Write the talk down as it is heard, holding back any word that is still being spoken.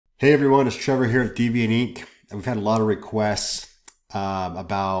Hey everyone, it's Trevor here at Deviant Ink. And we've had a lot of requests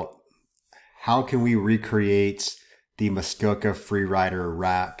about how can we recreate the Muskoka Freerider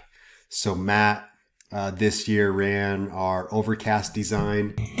wrap. So Matt this year ran our overcast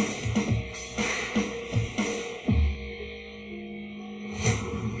design.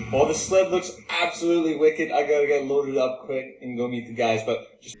 Well, the sled looks absolutely wicked. I gotta get loaded up quick and go meet the guys,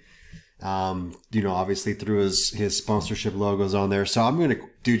 but just obviously threw his sponsorship logos on there. So I'm going to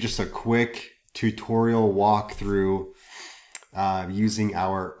do just a quick tutorial walkthrough using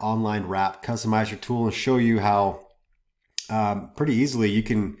our online wrap customizer tool and show you how pretty easily you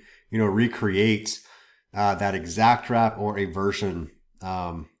can, recreate that exact wrap or a version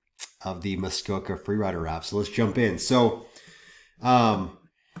of the Muskoka Freerider wrap. So let's jump in. So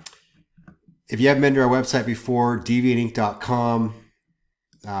if you haven't been to our website before, deviantink.com,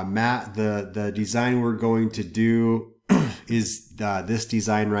 Matt, the design we're going to do is this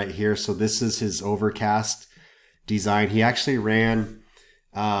design right here. So this is his overcast design. He actually ran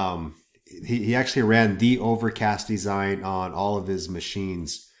he actually ran the overcast design on all of his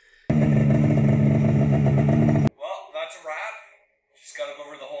machines. Well, that's a wrap. Just gotta go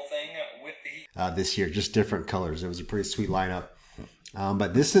over the whole thing with the This year, just different colors. It was a pretty sweet lineup.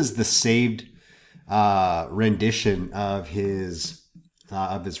 But this is the saved rendition of his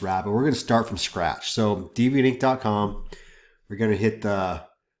wrap, but we're going to start from scratch. So deviantink.com, we're going to hit the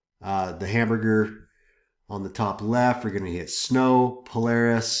hamburger on the top left. We're going to hit Snow,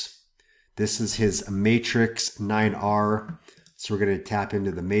 Polaris. This is his Matrix 9R. So we're going to tap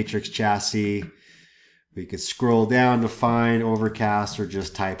into the Matrix chassis. We could scroll down to find overcast or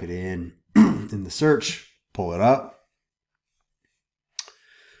just type it in the search, pull it up.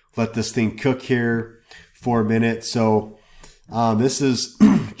 Let this thing cook here for a minute. So this is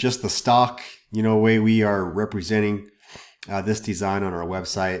just the stock, way we are representing this design on our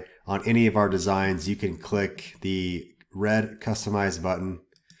website. On any of our designs, you can click the red customize button,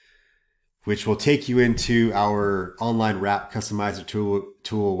 which will take you into our online wrap customizer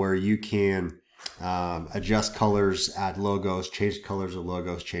tool where you can adjust colors, add logos, change colors of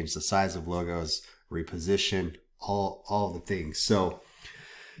logos, change the size of logos, reposition, all the things. So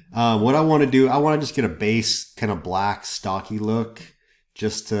what I want to do, I want to just get a base kind of black stocky look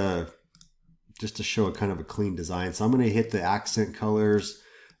just to show a kind of a clean design. So I'm going to hit the accent colors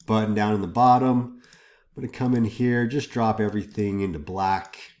button down in the bottom. I'm going to come in here, just drop everything into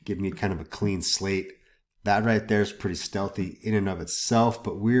black, give me kind of a clean slate. That right there is pretty stealthy in and of itself,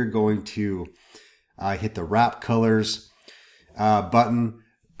 but we're going to hit the wrap colors button.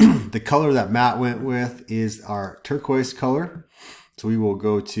 The color that Matt went with is our turquoise color. So we will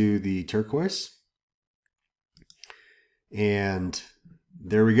go to the turquoise, and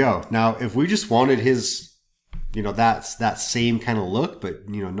there we go. Now, if we just wanted his, that same kind of look, but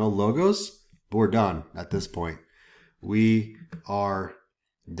no logos, we're done at this point. We are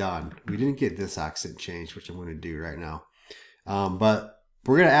done. We didn't get this accent change, which I'm going to do right now, but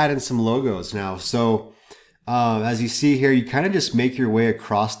we're going to add in some logos now. So as you see here, you kind of just make your way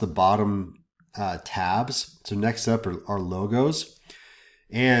across the bottom tabs. So next up are logos.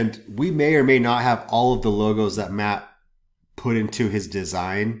 And we may or may not have all of the logos that Matt put into his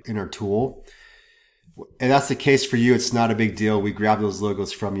design in our tool. And that's the case for you. It's not a big deal. We grab those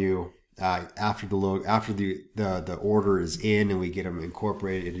logos from you after the order is in, and we get them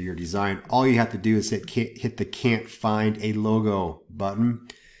incorporated into your design. All you have to do is hit the can't find a logo button.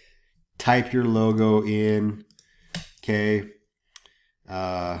 Type your logo in. Okay.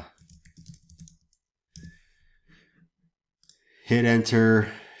 Hit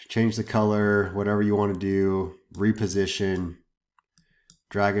enter, change the color, whatever you want to do, reposition,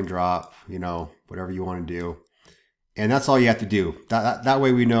 drag and drop, whatever you want to do. And that's all you have to do. That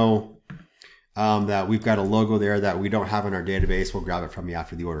way we know that we've got a logo there that we don't have in our database. We'll grab it from you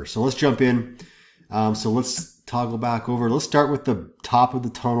after the order. So let's jump in. So let's toggle back over. Let's start with the top of the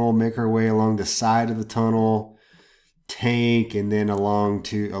tunnel, make our way along the side of the tunnel, tank, and then along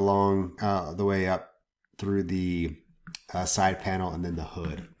the way up through the side panel and then the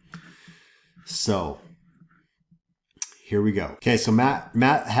hood. So here we go. Okay, so Matt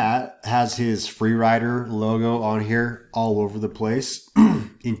has his Freerider logo on here all over the place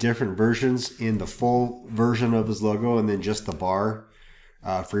in different versions, in the full version of his logo and then just the bar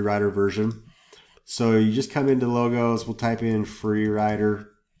Freerider version. So you just come into logos, we'll type in Freerider.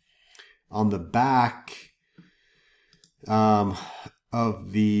 On the back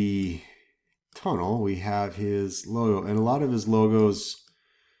of the tunnel, we have his logo, and a lot of his logos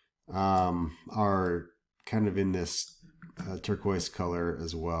are kind of in this turquoise color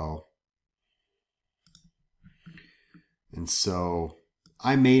as well. And so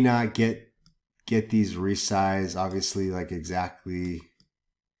I may not get these resized, obviously, like exactly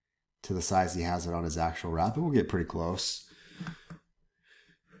to the size he has it on his actual wrap, but we'll get pretty close.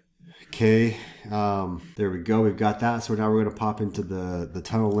 Okay, there we go. We've got that. So now we're going to pop into the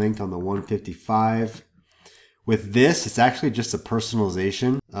tunnel length on the 155. With this, it's actually just a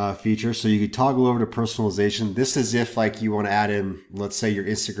personalization feature. So you could toggle over to personalization. This is if like you want to add in, let's say, your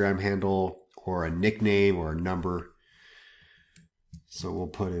Instagram handle or a nickname or a number. So we'll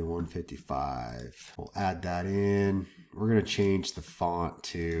put in 155. We'll add that in. We're going to change the font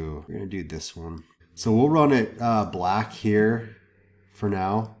to, we're going to do this one. So we'll run it black here for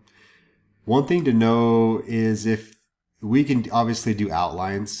now. One thing to know is if we can obviously do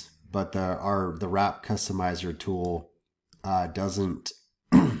outlines, but the wrap customizer tool doesn't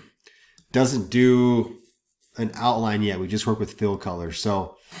do an outline yet. We just work with fill colors.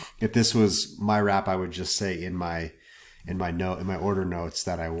 So if this was my wrap, I would just say in my order notes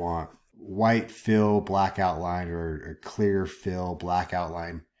that I want white fill black outline or clear fill black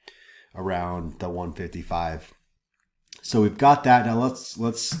outline around the 155. So we've got that. Now let's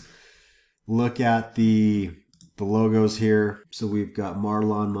look at the logos here. So we've got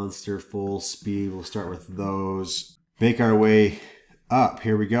Marlon, Munster, Full Speed. We'll start with those. Make our way up.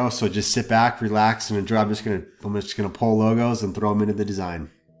 Here we go. So just sit back, relax, and enjoy. I'm just gonna pull logos and throw them into the design.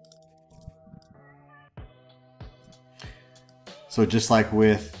 So just like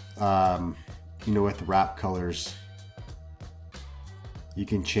with with wrap colors, you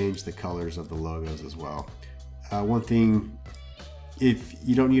can change the colors of the logos as well. One thing, if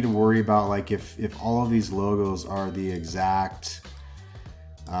you don't need to worry about like if all of these logos are the exact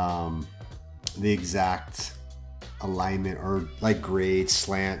alignment or like grade,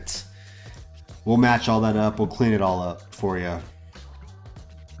 slant, we'll match all that up. We'll clean it all up for you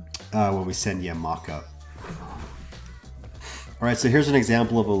when we send you a mock-up. All right, so here's an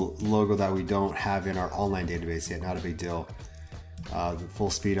example of a logo that we don't have in our online database yet. Not a big deal. The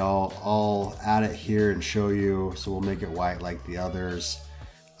Full Speed, I'll add it here and show you. So we'll make it white like the others.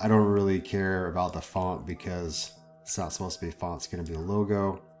 I don't really care about the font because it's not supposed to be a font. It's going to be a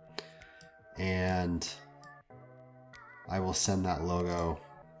logo. And I will send that logo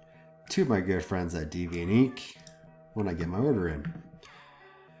to my good friends at Deviant Ink when I get my order in.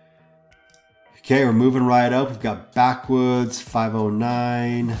 Okay, we're moving right up. We've got Backwoods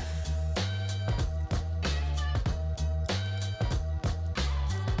 509.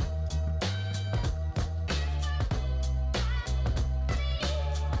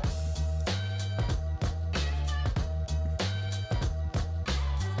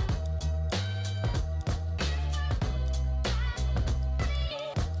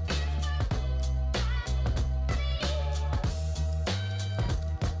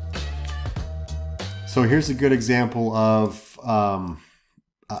 So here's a good example of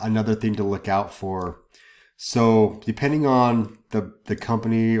another thing to look out for. So depending on the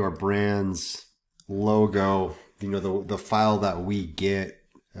company or brand's logo, the file that we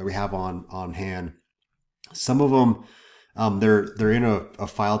have on hand, some of them they're in a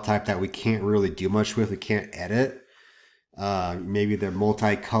file type that we can't really do much with. We can't edit. Maybe they're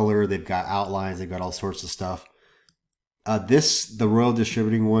multicolor. They've got outlines. They've got all sorts of stuff. The Royal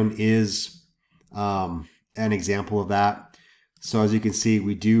Distributing one is an example of that. So as you can see,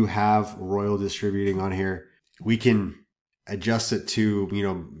 we do have Royal Distributing on here. We can adjust it to,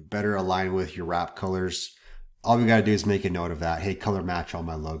 better align with your wrap colors. All we got to do is make a note of that. Hey, color match all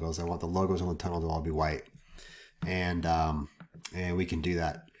my logos. I want the logos on the tunnel to all be white. And we can do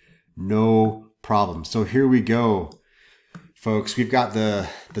that. No problem. So here we go, folks. We've got the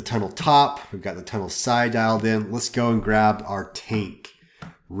tunnel top. We've got the tunnel side dialed in. Let's go and grab our tank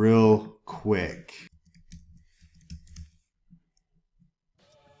real quick.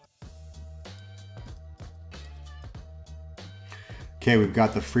 Okay, we've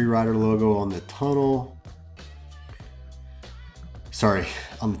got the Freerider logo on the tunnel. Sorry,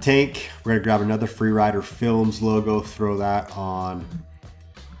 on the tank. We're gonna grab another Freerider Films logo, throw that on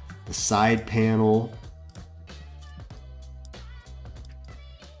the side panel.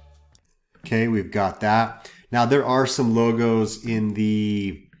 Okay, we've got that. Now there are some logos in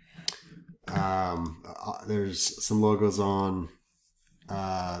the there's some logos on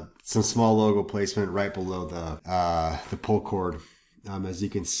some small logo placement right below the pull cord. As you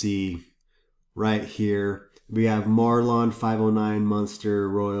can see right here, we have Marlon, 509, Munster,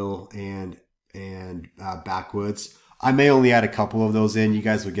 Royal, and Backwoods. I may only add a couple of those in. You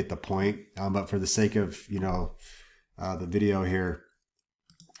guys would get the point. But for the sake of the video here,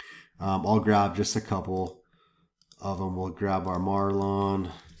 I'll grab just a couple of them. We'll grab our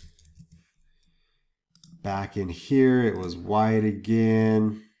Marlon. Back in here, it was white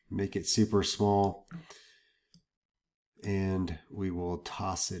again. Make it super small. And we will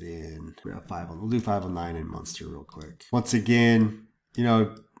toss it in. We'll do 509 in Munster real quick. Once again, you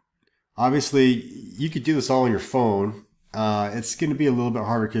know, obviously you could do this all on your phone. It's going to be a little bit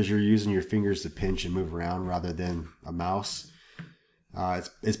harder because you're using your fingers to pinch and move around rather than a mouse.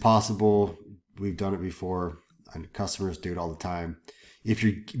 It's possible. We've done it before, and customers do it all the time. If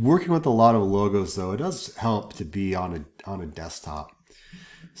you're working with a lot of logos, though, it does help to be on a desktop.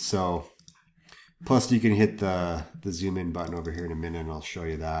 So, plus you can hit the zoom in button over here in a minute, and I'll show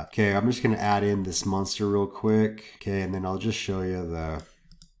you that. Okay, I'm just going to add in this Munster real quick. Okay, and then I'll just show you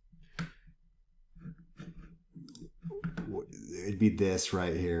it'd be this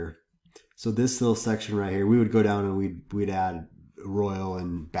right here. So this little section right here, we would go down and we'd add Royal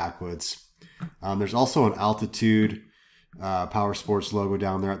and backwoods. There's also an Altitude Power Sports logo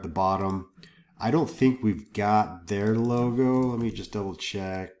down there at the bottom. I don't think we've got their logo. Let me just double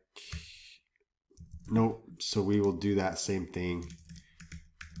check. Nope. So we will do that same thing.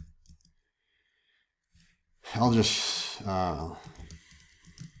 I'll just I'll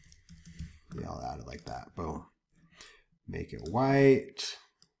add it like that. Boom. Make it white.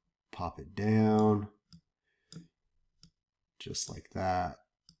 Pop it down. Just like that.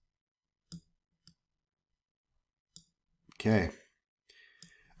 Okay.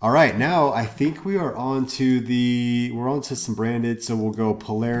 All right, now I think we are we're onto some branded, so we'll go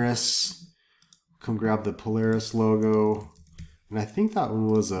Polaris. Come grab the Polaris logo. And I think that one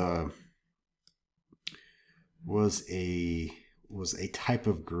was a type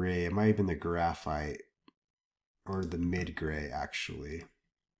of gray. It might have been the graphite or the mid gray actually.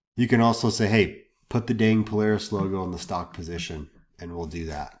 You can also say, hey, put the dang Polaris logo in the stock position, and we'll do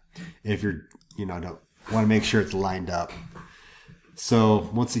that. If you're, don't want to make sure it's lined up. So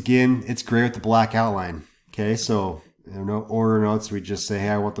once again, it's gray with the black outline. Okay, so no order notes. We just say, hey,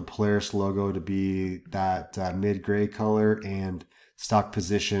 I want the Polaris logo to be that mid gray color and stock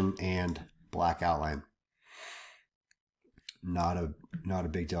position and black outline. Not a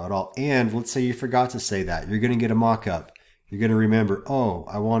big deal at all. And let's say you forgot to say that. You're going to get a mock-up. You're going to remember, oh,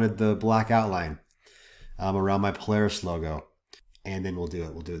 I wanted the black outline around my Polaris logo. And then we'll do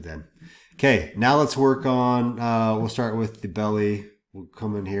it. We'll do it then. Okay, now let's work on, we'll start with the belly. We'll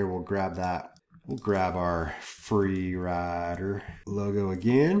come in here. We'll grab that. We'll grab our Freerider logo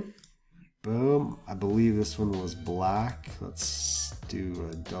again. Boom. I believe this one was black. Let's do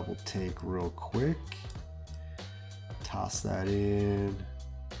a double take real quick. Toss that in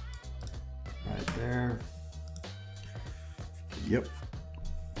right there. Yep.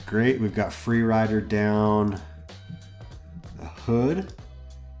 Great. We've got Freerider down the hood.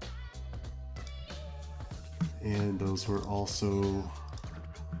 And those were also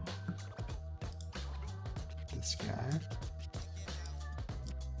this guy.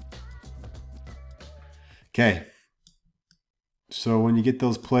 Okay. So when you get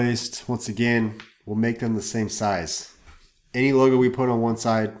those placed, once again, we'll make them the same size. Any logo we put on one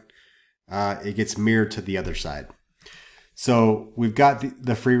side, it gets mirrored to the other side. So we've got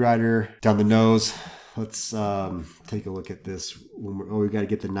the Freerider down the nose. Let's take a look at this. We've got to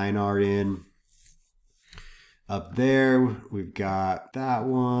get the 9R in. Up there, we've got that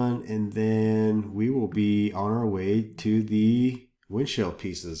one. And then we will be on our way to the windshield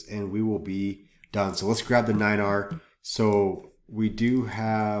pieces. And we will be done. So let's grab the 9R. So we do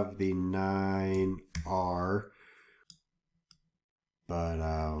have the 9R. But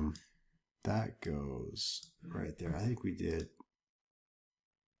that goes right there. I think we did.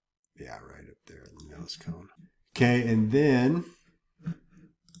 Yeah, right up there in the nose cone. Okay, and then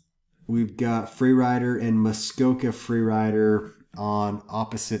we've got Freerider and Muskoka Freerider on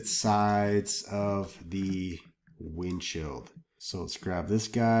opposite sides of the windshield. So let's grab this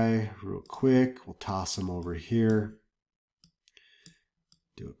guy real quick. We'll toss him over here.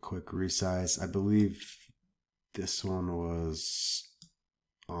 Do a quick resize. I believe this one was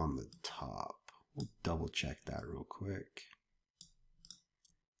on the top. We'll double check that real quick.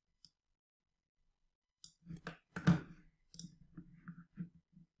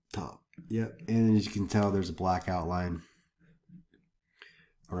 Top. Yep. And as you can tell, there's a black outline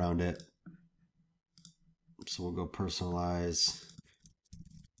around it. So we'll go personalize.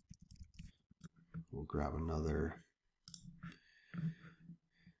 We'll grab another.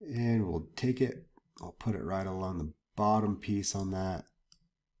 And we'll take it. I'll put it right along the bottom piece on that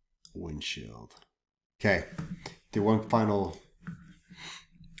windshield. Okay, do one final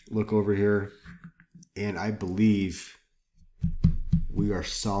look over here, and I believe we are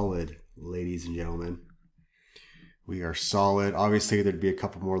solid, ladies and gentlemen. We are solid. Obviously, there'd be a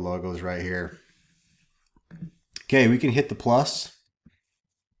couple more logos right here, Okay, we can hit the plus.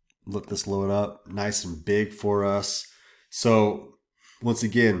 Let this load up nice and big for us. So once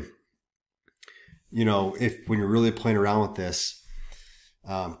again, you know, if when you're really playing around with this,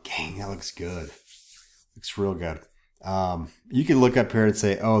 dang, that looks good. Looks real good. You can look up here and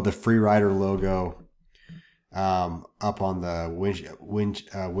say, oh, the Freerider logo up on the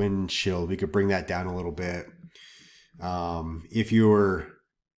windshield. We could bring that down a little bit. If you were,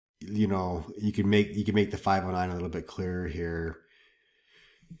 you know, you can make the 509 a little bit clearer here.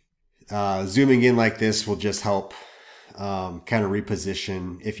 Zooming in like this will just help kind of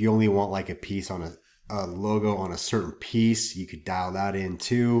reposition. If you only want like a piece on a logo on a certain piece, you could dial that in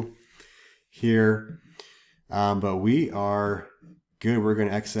too here. But we are good. We're going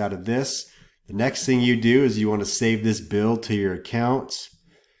to exit out of this. The next thing you do is you want to save this build to your account,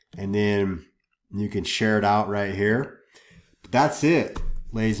 and then you can share it out right here. But that's it,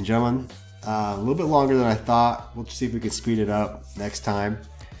 ladies and gentlemen. A little bit longer than I thought. We'll see if we can speed it up next time.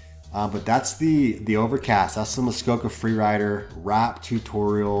 But that's the Overcast. That's the Muskoka Freerider wrap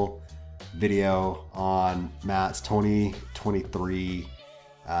tutorial video on Matt's 2023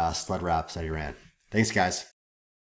 sled wraps that he ran. Thanks, guys.